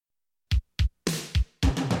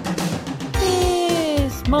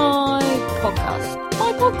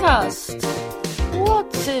podcast.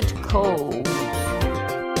 What's it called?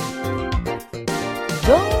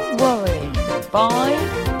 Don't Worry by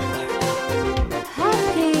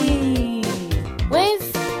Happy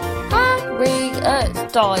with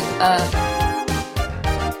Harriet Dyer.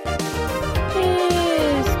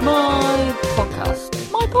 Here's my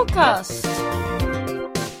podcast. My podcast.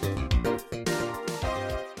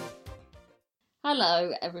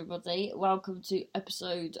 Hello everybody, welcome to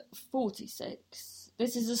episode 46.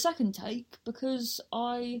 This is a second take because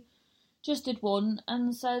I just did one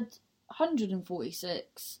and said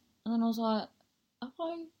 146, and then I was like, are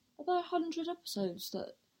there 100 episodes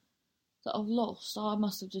that I've lost? I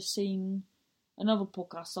must have just seen another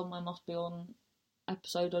podcast somewhere must be on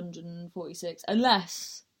episode 146,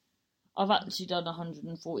 unless I've actually done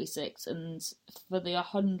 146, and for the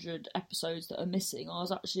 100 episodes that are missing, I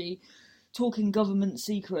was actually talking government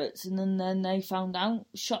secrets, and then they found out,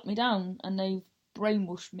 shut me down, and they've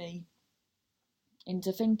brainwashed me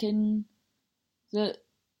into thinking that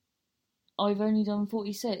I've only done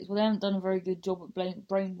 46. Well, they haven't done a very good job at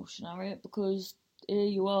brainwashing Harriet, because here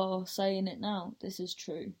you are saying it now. This is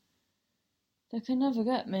true. They can never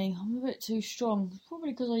get me. I'm a bit too strong.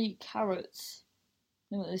 Probably because I eat carrots.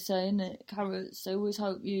 You know what they say, innit? Carrots, they always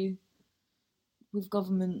help you with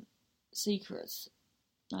government secrets.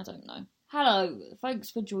 I don't know. Hello, thanks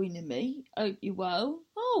for joining me. Hope you're well.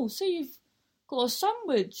 Oh, so you've got a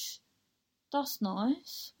sandwich. That's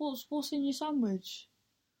nice. What's in your sandwich?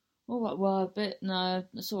 All right, well, a bit. No,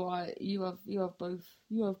 that's all right. You have both.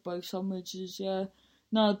 You have both sandwiches. Yeah.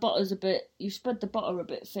 No, butter's a bit. You spread the butter a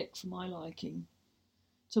bit thick for my liking,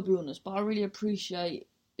 to be honest. But I really appreciate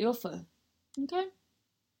the offer. Okay.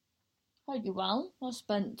 Hope you're well. I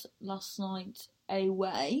spent last night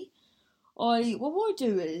away. What I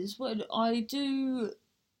do is, I do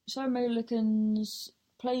Sarah Millican's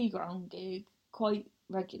playground gig quite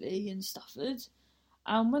regularly in Stafford,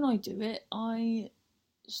 and when I do it, I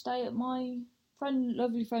stay at my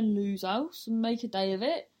lovely friend Lou's house and make a day of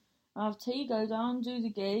it. I have tea, go down, do the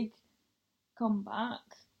gig, come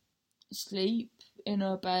back, sleep in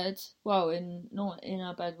her bed. Well, not in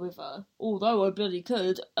her bed with her, although I bloody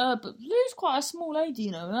could. But Lou's quite a small lady,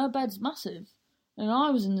 you know, and her bed's massive. And I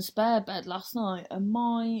was in the spare bed last night, and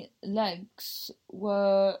my legs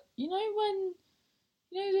were, you know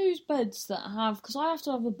those beds that have, because I have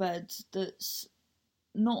to have a bed that's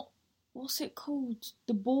not, what's it called?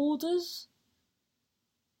 The borders?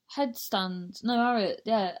 Headstands. No, Harriet,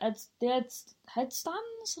 yeah,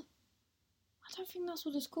 headstands? I don't think that's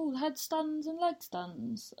what it's called. Headstands and leg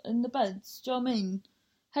stands in the beds. Do you know what I mean?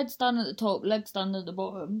 Headstand at the top, leg stand at the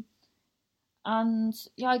bottom. And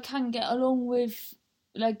yeah, I can get along with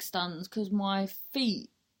leg stands because my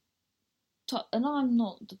feet, and I'm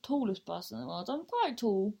not the tallest person in the world. I'm quite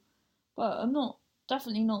tall, but I'm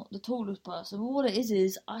definitely not the tallest person. But what it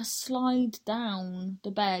is I slide down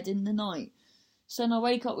the bed in the night, so then I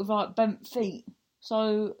wake up with like bent feet.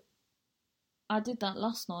 So I did that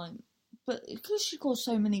last night, but because she got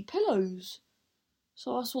so many pillows,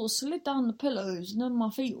 so I sort of slid down the pillows, and then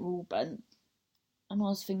my feet were all bent, and I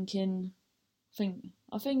was thinking,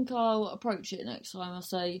 I think I'll approach it next time. I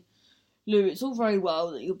say, Lou, it's all very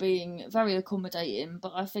well that you're being very accommodating,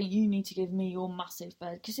 but I think you need to give me your massive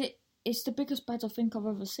bed, because it's the biggest bed I think I've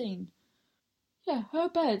ever seen. Yeah, her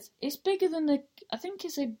bed. It's bigger than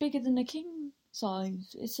bigger than a king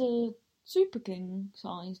size. It's a super king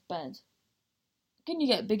size bed. Can you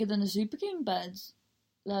get bigger than a super king bed?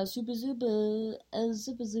 Like super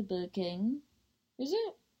king. Is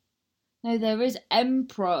it? No, there is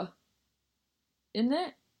emperor. Isn't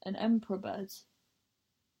it? An emperor bed.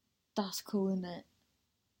 That's cool, isn't it?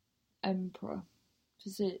 Emperor.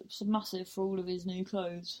 It's massive for all of his new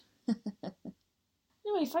clothes.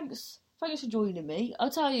 Anyway, thanks for joining me. I'll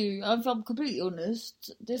tell you, if I'm completely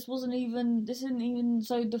honest, this isn't even,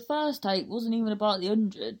 so the first take wasn't even about the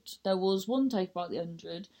 100. There was one take about the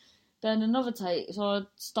 100, then another take, so I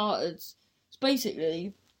started,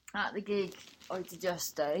 basically, at the gig I did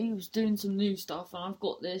yesterday, I was doing some new stuff, and I've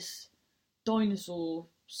got this dinosaur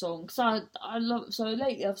song, because so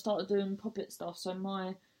lately I've started doing puppet stuff, so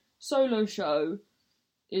my solo show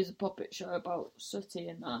is a puppet show about Sooty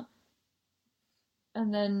and that,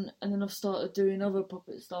 and then I've started doing other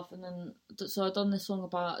puppet stuff, and then so I've done this song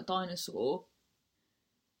about a dinosaur,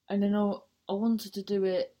 and then I wanted to do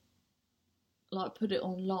it, like put it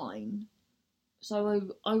online, so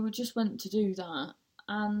I just went to do that,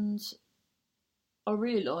 and I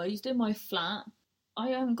realised in my flat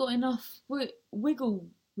I haven't got enough wiggle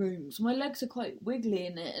room, so my legs are quite wiggly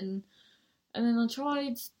in it, and then I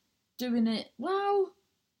tried doing it. Well,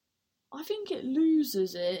 I think it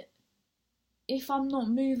loses it if I'm not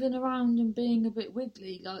moving around and being a bit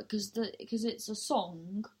wiggly, like, because it's a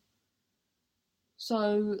song,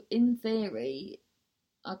 so in theory,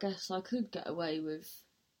 I guess I could get away with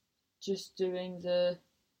just doing the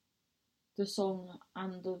song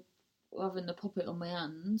and having the puppet on my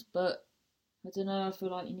hand, but I don't know, I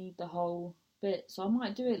feel like you need the whole bit, so I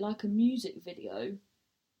might do it like a music video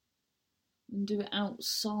and do it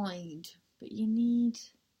outside, but you need...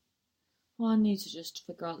 Well, I need to just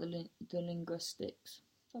figure out the linguistics. Is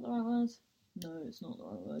that the right word? No, it's not the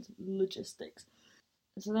right word. Logistics.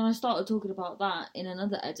 So then I started talking about that in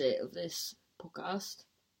another edit of this podcast,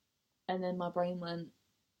 and then my brain went,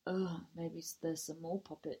 oh, maybe there's some more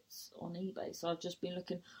puppets on eBay. So I've just been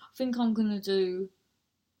looking. I think I'm going to do,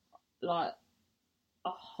 like, a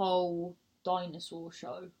whole dinosaur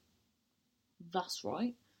show. That's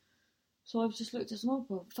right. So I've just looked at some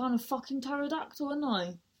other. Found a fucking pterodactyl, haven't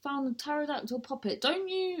I? Found a pterodactyl puppet. Don't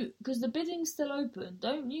you, because the bidding's still open,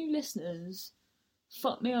 don't you listeners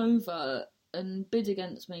fuck me over and bid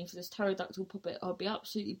against me for this pterodactyl puppet. I'll be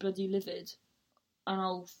absolutely bloody livid. And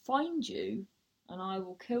I'll find you and I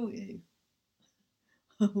will kill you.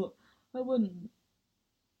 I wouldn't.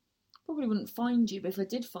 Probably wouldn't find you, but if I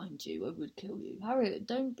did find you, I would kill you. Harriet,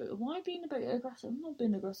 don't... Why being a bit aggressive? I'm not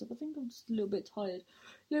being aggressive. I think I'm just a little bit tired.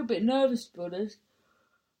 A little bit nervous, to be honest.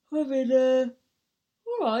 I mean,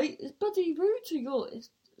 alright, it's bloody rude to your...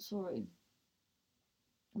 Sorry.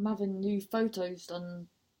 I'm having new photos done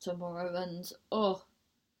tomorrow and,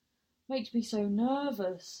 makes me so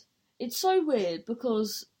nervous. It's so weird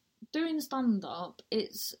because doing stand-up,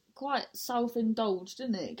 it's quite self-indulged,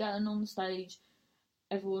 isn't it? Getting on stage,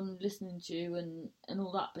 everyone listening to you and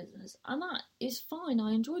all that business. And that is fine,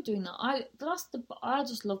 I enjoy doing that. I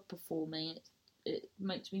just love performing. It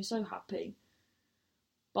makes me so happy.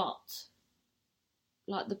 But,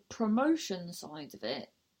 like, the promotion side of it,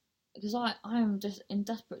 because I am just in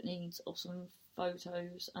desperate need of some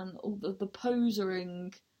photos and all the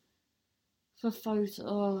posering for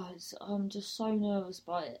photos. I'm just so nervous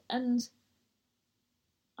by it. And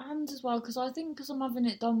as well, because I think because I'm having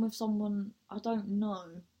it done with someone I don't know.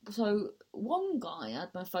 So one guy I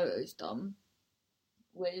had my photos done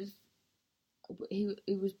with, he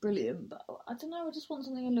was brilliant, but I don't know, I just want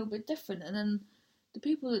something a little bit different. And then the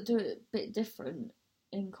people that do it a bit different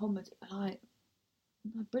in comedy are like,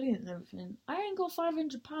 they're brilliant and everything. I ain't got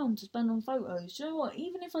 £500 to spend on photos. Do you know what?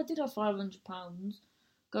 Even if I did have £500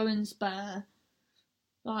 going spare,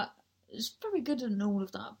 like, it's very good and all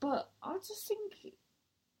of that, but I just think it's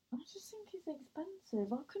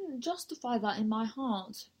expensive. I couldn't justify that in my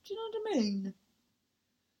heart. Do you know what I mean?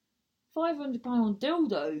 £500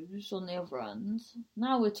 dildos, on the other hand.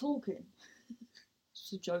 Now we're talking.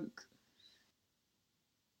 It's a joke.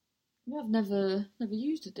 Yeah, I've never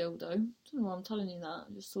used a dildo. I don't know why I'm telling you that.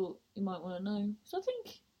 I just thought you might want to know. So I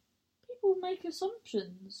think people make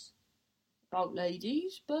assumptions about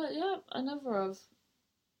ladies, but yeah, I never have.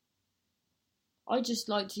 I just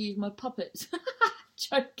like to use my puppets.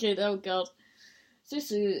 Joking, oh god. Is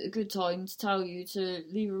this a good time to tell you to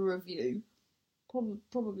leave a review?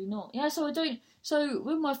 Probably not. Yeah, so I don't... So,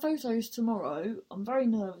 with my photos tomorrow, I'm very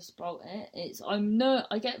nervous about it.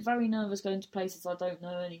 I get very nervous going to places I don't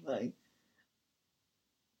know anyway.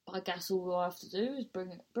 But I guess all I have to do is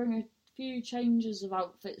bring a few changes of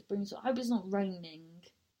outfits. I hope it's not raining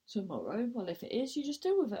tomorrow. Well, if it is, you just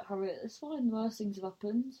deal with it, Harriet. It's fine. Worse things have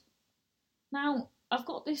happened. Now, I've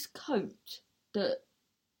got this coat that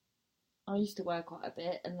I used to wear quite a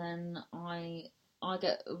bit, and then I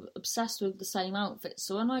get obsessed with the same outfit.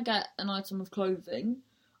 So when I get an item of clothing,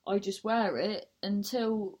 I just wear it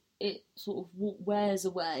until it sort of wears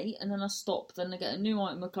away, and then I stop. Then I get a new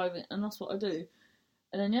item of clothing, and that's what I do.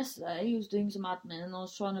 And then yesterday, I was doing some admin, and I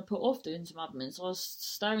was trying to put off doing some admin, so I was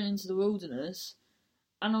staring into the wilderness,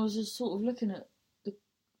 and I was just sort of looking at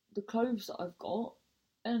the clothes that I've got,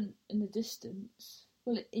 and in the distance...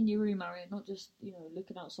 Well, in your room, Harriet, not just,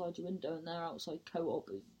 looking outside your window and they're outside co-op.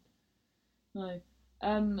 No.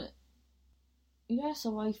 Yeah,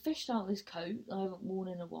 so I fished out this coat I haven't worn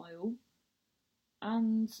in a while.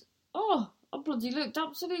 And, I bloody looked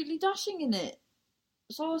absolutely dashing in it.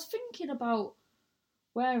 So I was thinking about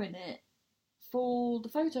wearing it for the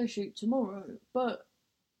photo shoot tomorrow. But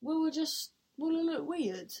will it look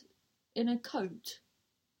weird in a coat?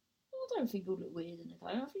 I don't think it'll look weird in a coat.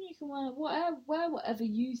 I think you can wear whatever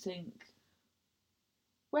you think.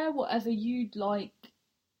 Wear whatever you'd like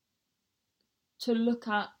to look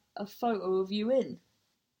at a photo of you in.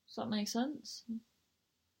 Does that make sense?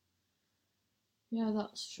 Yeah,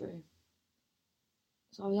 that's true.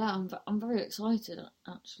 So yeah, I'm very excited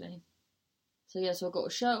actually. So yeah, so I got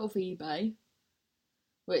a shirt off eBay.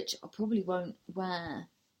 which I probably won't wear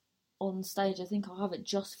on stage. I think I'll have it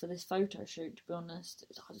just for this photo shoot, to be honest.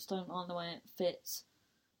 I just don't like the way it fits.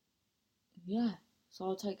 Yeah, so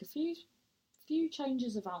I'll take a few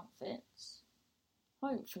changes of outfits.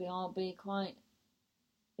 Hopefully I'll be quite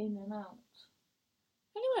in and out.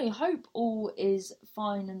 Anyway, I hope all is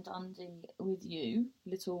fine and dandy with you,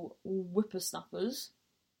 little whippersnappers.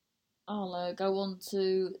 I'll go on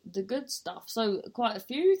to the good stuff. So, quite a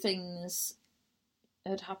few things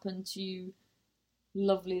had happened to you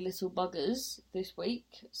lovely little buggers this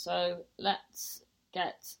week. So, let's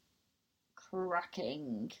get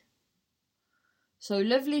cracking. So,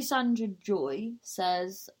 lovely Sandra Joy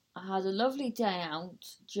says, I had a lovely day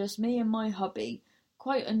out, just me and my hubby.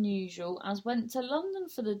 Quite unusual, as went to London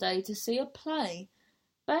for the day to see a play.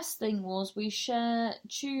 Best thing was we share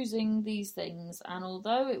choosing these things, and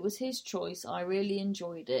although it was his choice, I really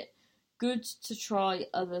enjoyed it. Good to try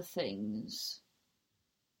other things.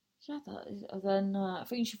 Yeah, then I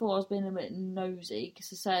think she thought I was being a bit nosy,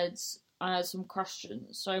 because I said I had some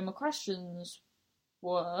questions. So my questions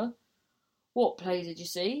were, what play did you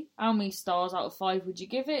see? How many stars out of 5 would you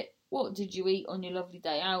give it? What did you eat on your lovely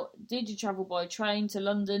day out? Did you travel by train to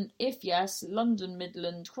London? If yes, London,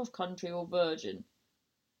 Midland, cross country or Virgin?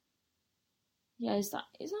 Yeah, is that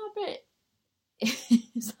a bit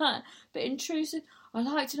is that a bit intrusive? I'd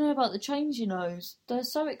like to know about the trains, They're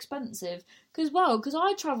so expensive. Because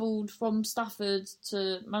I travelled from Stafford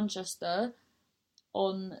to Manchester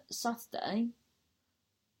on Saturday.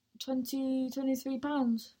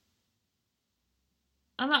 £23.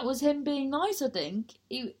 And that was him being nice, I think.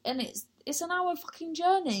 And it's an hour fucking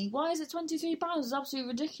journey. Why is it £23? It's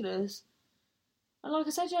absolutely ridiculous. And like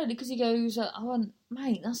I said earlier, because he goes, I went,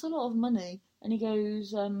 mate, that's a lot of money. And he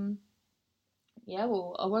goes, yeah,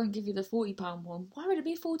 well, I won't give you the £40 one. Why would it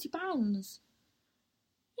be £40?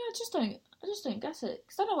 Yeah, I just don't get it.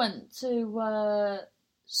 Because then I went to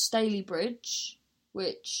Staley Bridge,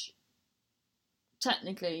 which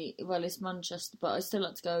technically, well, it's Manchester, but I still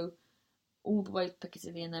had to go all the way to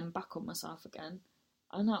Piccadilly and then back on myself again.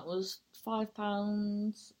 And that was £5,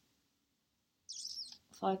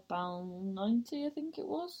 £5.90, I think it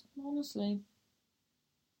was, honestly.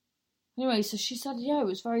 Anyway, so she said, yeah, it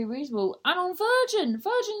was very reasonable. And on Virgin!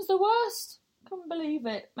 Virgin's the worst! Couldn't believe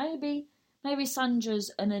it. Maybe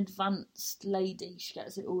Sandra's an advanced lady. She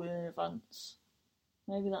gets it all in advance.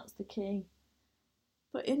 Maybe that's the key.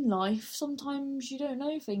 But in life, sometimes you don't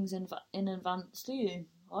know things in advance, do you?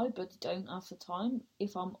 I bloody don't have the time,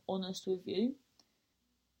 if I'm honest with you.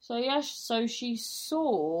 So yes, so she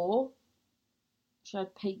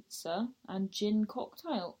had pizza and gin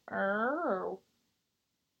cocktail.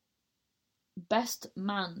 Best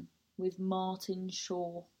Man with Martin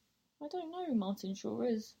Shaw. I don't know who Martin Shaw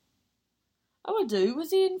is. Oh, I do.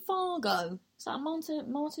 Was he in Fargo? Is that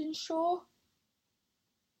Martin Shaw?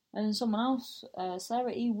 And someone else,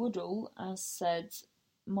 Sarah E. Woodall, has said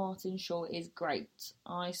Martin Shaw is great.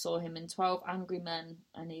 I saw him in 12 Angry Men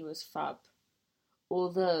and he was fab.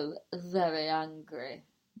 Although very angry.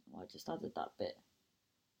 I just added that bit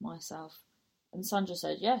myself. And Sandra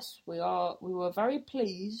said, yes, we were very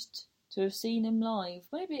pleased to have seen him live.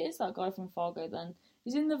 Maybe it is that guy from Fargo then.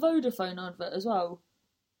 He's in the Vodafone advert as well.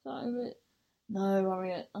 Is that it? No,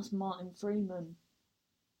 Harriet, that's Martin Freeman.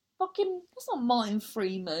 Fucking, that's not Martin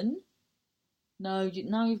Freeman. No,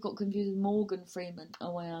 now you've got confused with Morgan Freeman.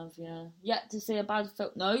 Oh, I have, yeah. Yet to see a bad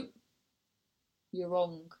film. No, you're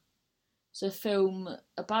wrong. It's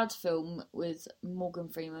a bad film with Morgan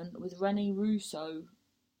Freeman, with Rene Russo.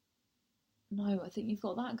 No, I think you've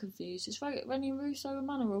got that confused. Is Rene Russo a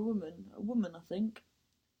man or a woman? A woman, I think.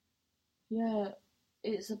 Yeah,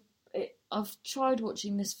 I've tried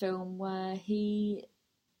watching this film where he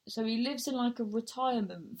lives in like a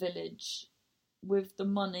retirement village with the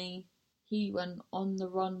money he went on the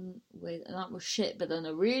run with, and that was shit. But then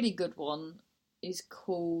a really good one is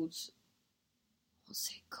called, what's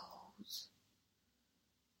it called?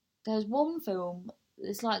 There's one film,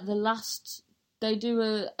 it's like they do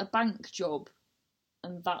a bank job,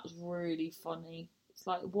 and that's really funny. It's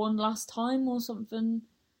like One Last Time or something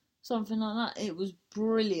like that. It was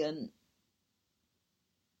brilliant.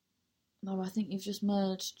 No, I think you've just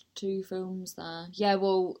merged two films there. Yeah,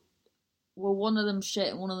 well, one of them's shit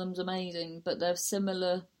and one of them's amazing, but they're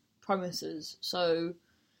similar premises, so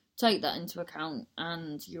take that into account,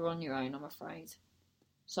 and you're on your own, I'm afraid.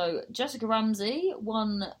 So, Jessica Ramsey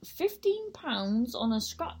won £15 on a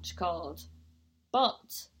scratch card,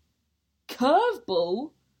 but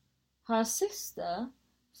Curveball, her sister,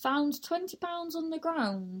 found £20 on the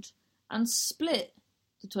ground and split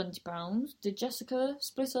the £20. Did Jessica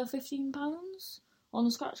split her £15 on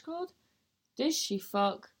the scratch card? Did she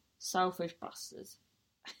fuck? Selfish bastard.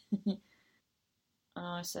 And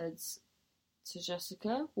I said to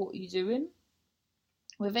Jessica, what are you doing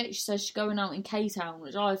with it? She says she's going out in K-Town,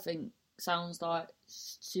 which I think sounds like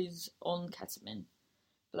she's on ketamine.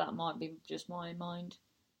 But that might be just my mind.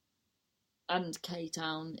 And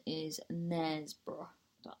K-Town is Knaresborough.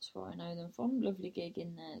 That's where I know them from. Lovely gig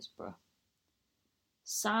in Knaresborough.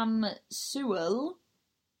 Sam Sewell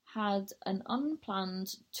had an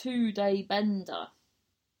unplanned 2-day bender,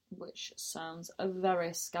 which sounds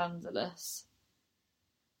very scandalous.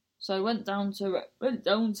 So I went down to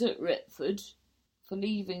Retford for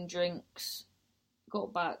leaving drinks.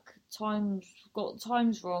 Got back, got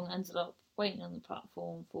times wrong. Ended up waiting on the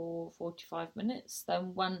platform for 45 minutes.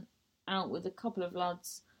 Then went out with a couple of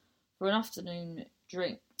lads for an afternoon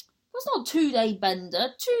drink. That's not a 2-day bender.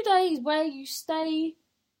 2 days where you stay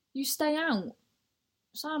out.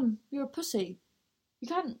 Sam, you're a pussy. You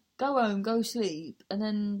can't go home, go sleep, and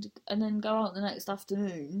then go out the next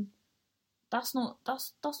afternoon. That's not a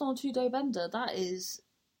 2-day bender. That is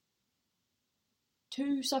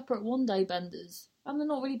 2 separate 1-day benders. And they're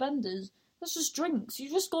not really benders. That's just drinks.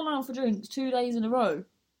 You've just gone out for drinks 2 days in a row.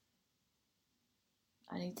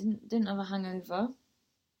 And he didn't have a hangover.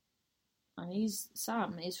 And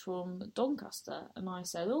Sam is from Doncaster. And I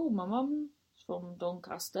said, oh, my mum's from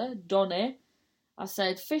Doncaster, Donny. I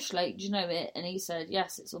said, Fish Lake, do you know it? And he said,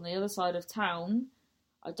 yes, it's on the other side of town.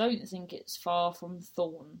 I don't think it's far from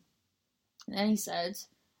Thorn. And then he said,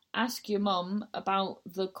 ask your mum about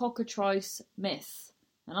the cockatrice myth.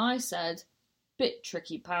 And I said, bit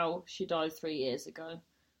tricky, pal. She died 3 years ago.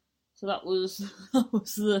 So that was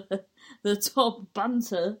the top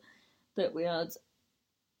banter that we had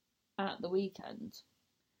at the weekend.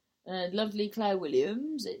 Lovely Claire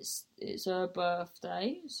Williams, it's her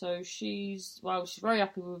birthday, so she's very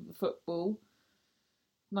happy with the football.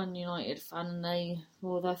 Man United fan,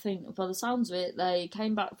 I think by the sounds of it, they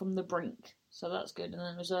came back from the brink, so that's good. And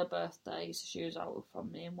then it was her birthday, so she was out with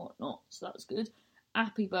family and whatnot, so that's good.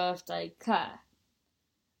 Happy birthday, Claire.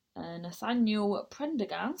 Nathaniel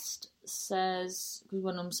Prendergast says, because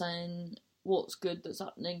when I'm saying what's good that's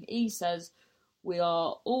happening, he says, we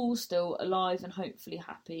are all still alive and hopefully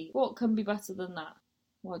happy. What can be better than that?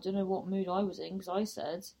 Well, I don't know what mood I was in, because I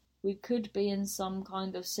said we could be in some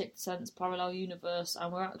kind of Sixth Sense parallel universe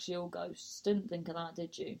and we're actually all ghosts. Didn't think of that,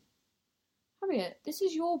 did you? Harriet, this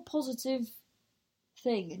is your positive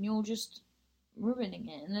thing and you're just ruining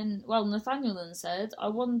it. And then, Nathaniel then said, I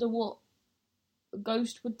wonder what a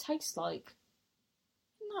ghost would taste like.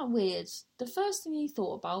 Isn't that weird? The first thing he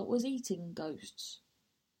thought about was eating ghosts.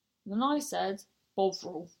 And then I said,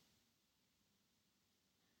 Bovril.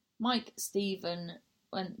 Mike Stephen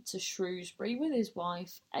went to Shrewsbury with his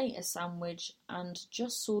wife, ate a sandwich, and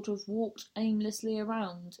just sort of walked aimlessly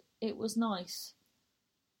around. It was nice.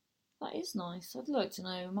 That is nice. I'd like to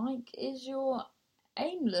know, Mike, is your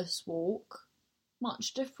aimless walk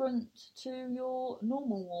much different to your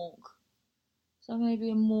normal walk? So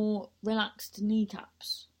maybe a more relaxed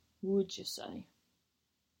kneecaps, would you say?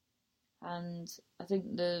 And I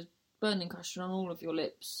think the burning question on all of your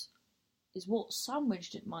lips is, what sandwich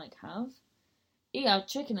did Mike have? He had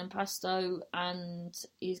chicken and pesto, and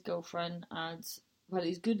his girlfriend had,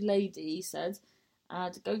 his good lady, he said,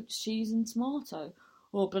 had goat cheese and tomato.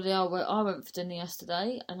 Oh, bloody hell, I went for dinner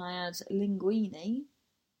yesterday, and I had linguine.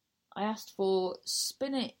 I asked for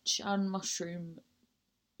spinach and mushroom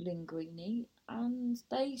linguine, and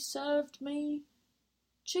they served me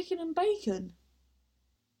chicken and bacon.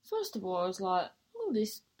 First of all, I was like, oh,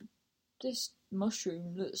 this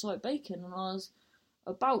mushroom looks like bacon, and I was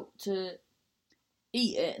about to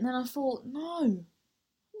eat it, and then I thought, no, I'm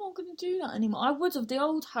not going to do that anymore. I would have, the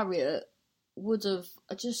old Harriet would have,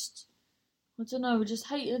 I just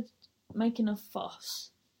hated making a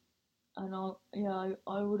fuss, and I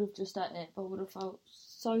would have just ate it, but I would have felt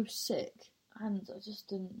so sick, and I just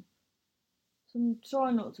didn't. So I'm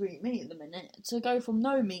trying not to eat meat at the minute. To go from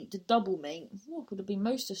no meat to double meat, would have been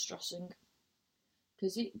most distressing.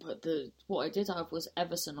 What I did have was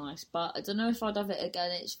ever so nice, but I don't know if I'd have it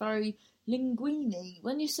again. It's very linguine.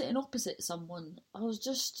 When you're sitting opposite someone, I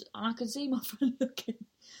could see my friend looking.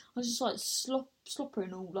 I was just like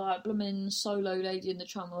sloppering all like blooming solo lady in the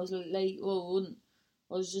tram. I was late,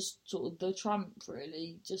 I was just sort of the tramp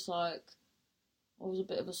really, just like, I was a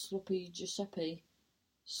bit of a sloppy Giuseppe,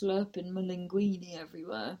 slurping my linguine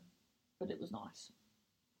everywhere, but it was nice.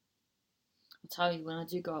 I tell you, when I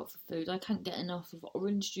do go out for food, I can't get enough of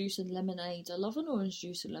orange juice and lemonade. I love an orange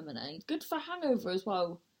juice and lemonade. Good for hangover as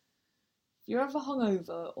well. If you're ever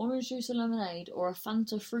hungover, orange juice and lemonade or a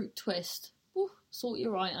Fanta fruit twist, sort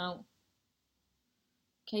you right out.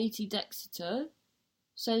 Katie Dexter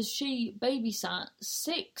says she babysat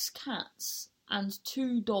 6 cats and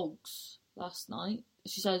 2 dogs last night.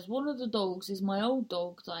 She says, one of the dogs is my old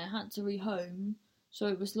dog that I had to rehome, so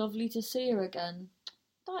it was lovely to see her again.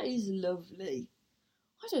 That is lovely.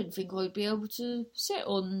 I don't think I'd be able to sit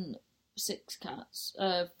on 6 cats,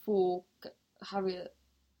 4 Harriet.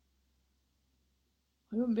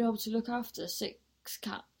 I wouldn't be able to look after 6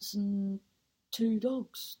 cats and 2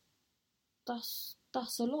 dogs. That's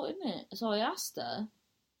a lot, isn't it? So I asked her,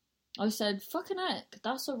 I said, fucking heck,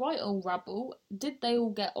 that's a right old rabble. Did they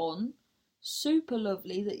all get on? Super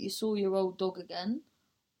lovely that you saw your old dog again.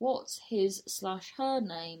 What's his/her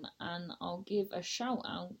name? And I'll give a shout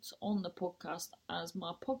out on the podcast, as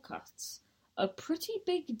my podcast's a pretty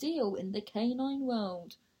big deal in the canine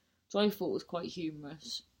world. So I thought was quite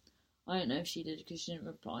humorous. I don't know if she did because she didn't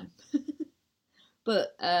reply.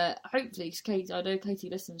 But hopefully, Katie, I know Katie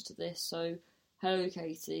listens to this, so hello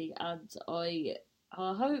Katie, and I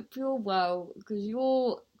hope you're well, because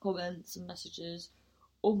your comments and messages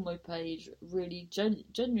on my page really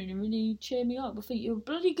genuinely really cheer me up. I think you're a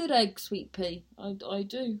bloody good egg, Sweet Pea. I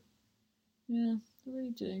do. Yeah, I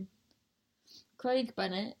really do. Craig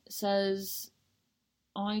Bennett says,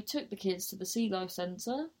 I took the kids to the Sea Life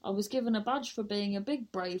Centre. I was given a badge for being a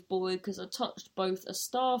big brave boy because I touched both a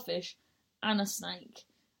starfish and a snake.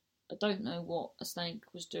 I don't know what a snake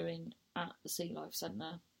was doing at the Sea Life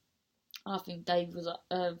Centre. I think Dave was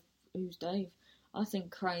who's Dave? I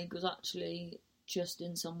think Craig was actually just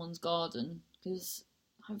in someone's garden, because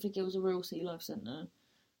I don't think it was a real Sea Life Centre,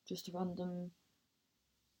 just a random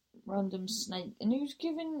snake. And who's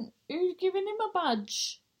giving him a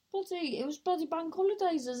badge? It was bloody bank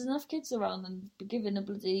holidays. There's enough kids around and be giving a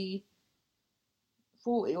bloody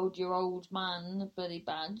 40-odd-year-old man a bloody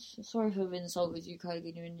badge. Sorry if I've insulted you, Craig,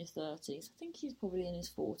 and you're in your 30s. I think he's probably in his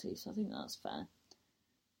 40s, so I think that's fair.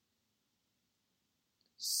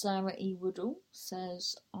 Sarah E. Woodall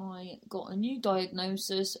says, I got a new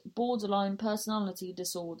diagnosis, borderline personality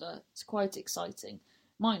disorder. It's quite exciting.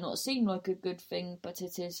 Might not seem like a good thing, but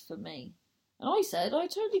it is for me. And I said, I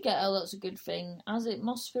totally get how that's a good thing, as it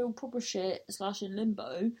must feel proper shit / in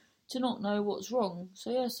limbo to not know what's wrong.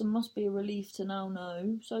 So yes, it must be a relief to now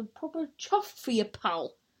know. So proper chuff for you,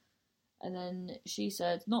 pal. And then she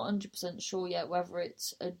said, not 100% sure yet whether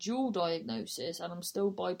it's a dual diagnosis and I'm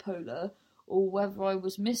still bipolar, or whether I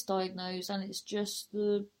was misdiagnosed and it's just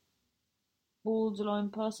the borderline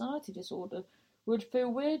personality disorder. Would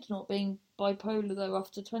feel weird not being bipolar though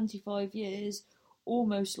after 25 years,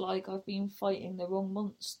 almost like I've been fighting the wrong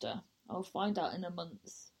monster. I'll find out in a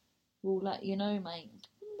month. We'll let you know, mate.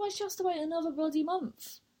 Why she has to wait another bloody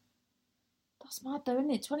month? That's mad though,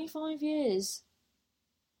 isn't it? 25 years.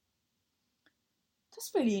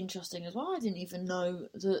 That's really interesting as well. I didn't even know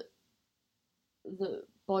that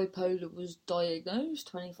bipolar was diagnosed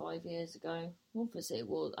 25 years ago. Obviously it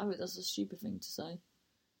was. I mean, that's a stupid thing to say.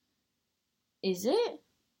 Is it?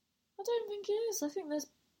 I don't think it is. I think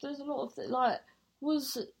there's a lot of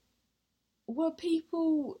were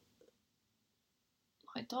people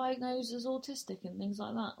like diagnosed as autistic and things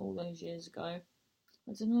like that all those years ago?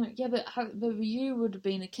 I don't know. Yeah, but you would have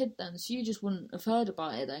been a kid then, so you just wouldn't have heard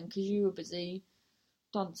about it then because you were busy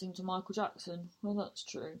dancing to Michael Jackson. Well, that's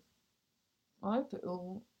true. I hope it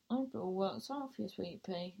all works out for you, Sweet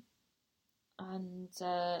Pea. And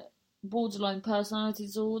borderline personality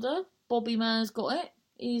disorder. Bobby Mare's got it.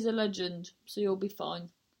 He's a legend, so you'll be fine.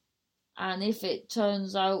 And if it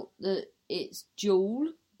turns out that it's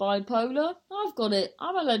dual bipolar, I've got it.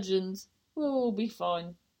 I'm a legend. We'll all be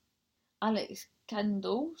fine. Alex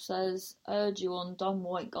Kendall says, heard you on Dumb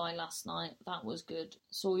White Guy last night. That was good.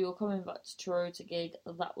 Saw you're coming back to Toronto gig.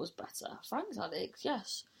 That was better. Thanks, Alex.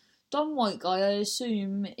 Yes. Dumb White Guy, I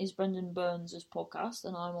assume, is Brendan Burns' podcast,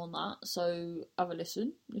 and I'm on that, so have a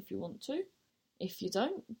listen if you want to. If you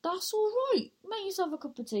don't, that's alright. Make yourself a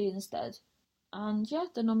cup of tea instead. And yeah,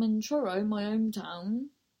 then I'm in Truro, my hometown,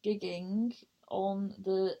 gigging on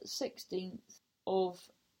the 16th of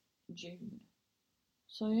June.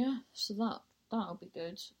 So yeah, that'll be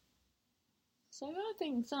good. So yeah, I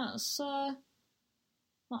think that's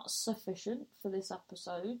sufficient for this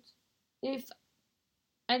episode. If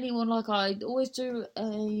anyone, like I always do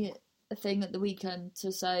a thing at the weekend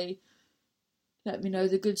to say, let me know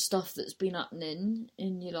the good stuff that's been happening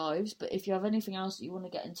in your lives. But if you have anything else that you want to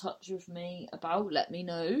get in touch with me about, let me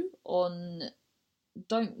know on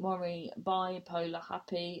don't worry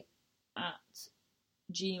bipolarhappy at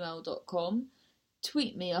gmail.com.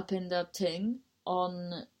 Tweet me up in the ting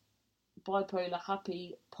on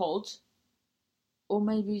bipolarhappypod, or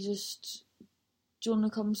maybe just do you want to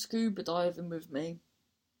come scuba diving with me?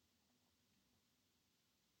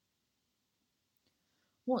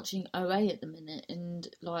 watching OA at the minute, and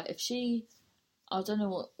like if she, I don't know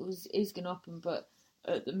what is going to happen, but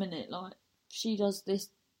at the minute, like if she does this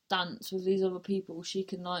dance with these other people, she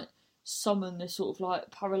can like summon this sort of like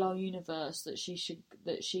parallel universe that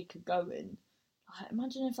she could go in. Like,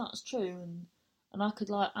 imagine if that's true, and I could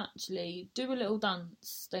like actually do a little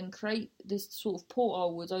dance, then create this sort of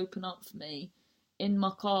portal would open up for me in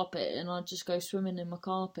my carpet, and I'd just go swimming in my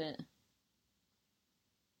carpet.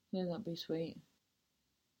 Yeah, that'd be sweet.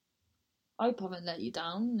 I hope I haven't let you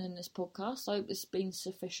down in this podcast. I hope it's been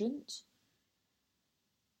sufficient.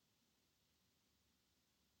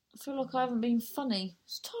 I feel like I haven't been funny.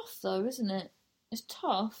 It's tough though, isn't it? It's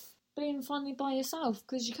tough being funny by yourself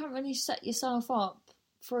because you can't really set yourself up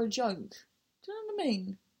for a joke. Do you know what I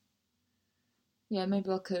mean? Yeah, maybe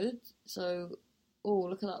I could. So, oh,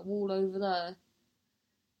 look at that wall over there.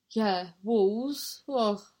 Yeah, walls.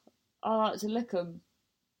 Oh, I like to lick them.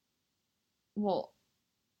 What?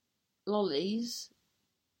 Lollies?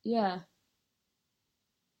 Yeah.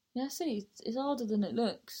 Yeah, see, it's harder than it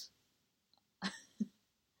looks.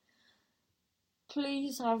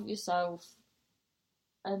 Please have yourself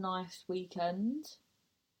a nice weekend.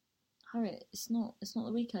 Harriet, it's not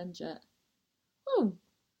the weekend yet. Oh,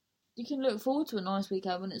 you can look forward to a nice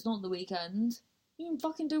weekend when it's not the weekend. You can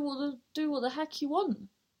fucking do what the heck you want.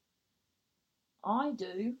 I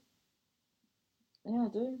do. Yeah, I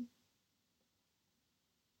do.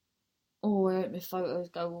 Oh, I hope my photos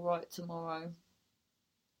go alright tomorrow.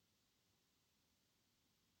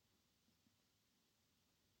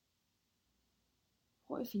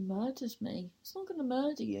 What if he murders me? It's not going to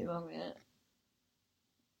murder you, Harriet.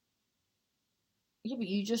 Yeah, but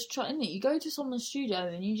you just trust, innit? You go to someone's studio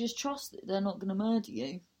and you just trust that they're not going to murder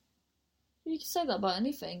you. You can say that about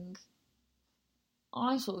anything.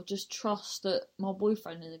 I sort of just trust that my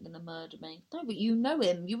boyfriend isn't going to murder me. No, but you know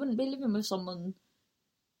him. You wouldn't be living with someone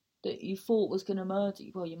that you thought was going to murder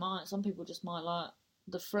you. Well, you might. Some people just might like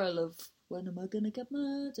the thrill of, when am I going to get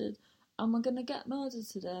murdered? Am I going to get murdered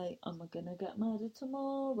today? Am I going to get murdered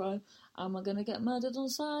tomorrow? Am I going to get murdered on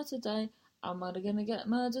Saturday? Am I going to get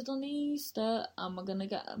murdered on Easter? Am I going to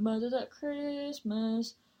get murdered at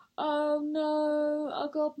Christmas? Oh no, I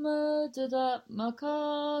got murdered at my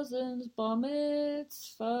cousin's bar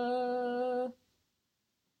mitzvah.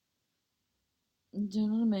 Do you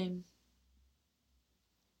know what I mean?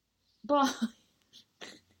 Bye.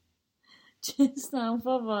 Cheers now,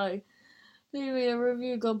 bye-bye. Leave me a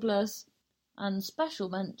review, God bless. And special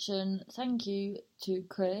mention, thank you to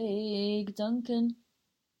Craig Duncan.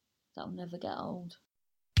 That'll never get old.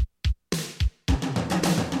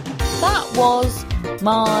 That was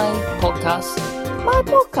my podcast. My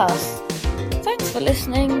podcast. Thanks for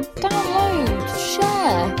listening. Download,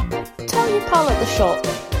 share, tell your pal at the shop.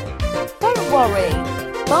 Don't worry.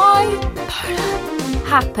 Bipolar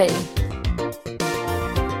happy.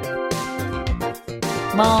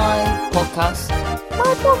 My podcast.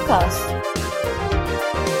 My podcast.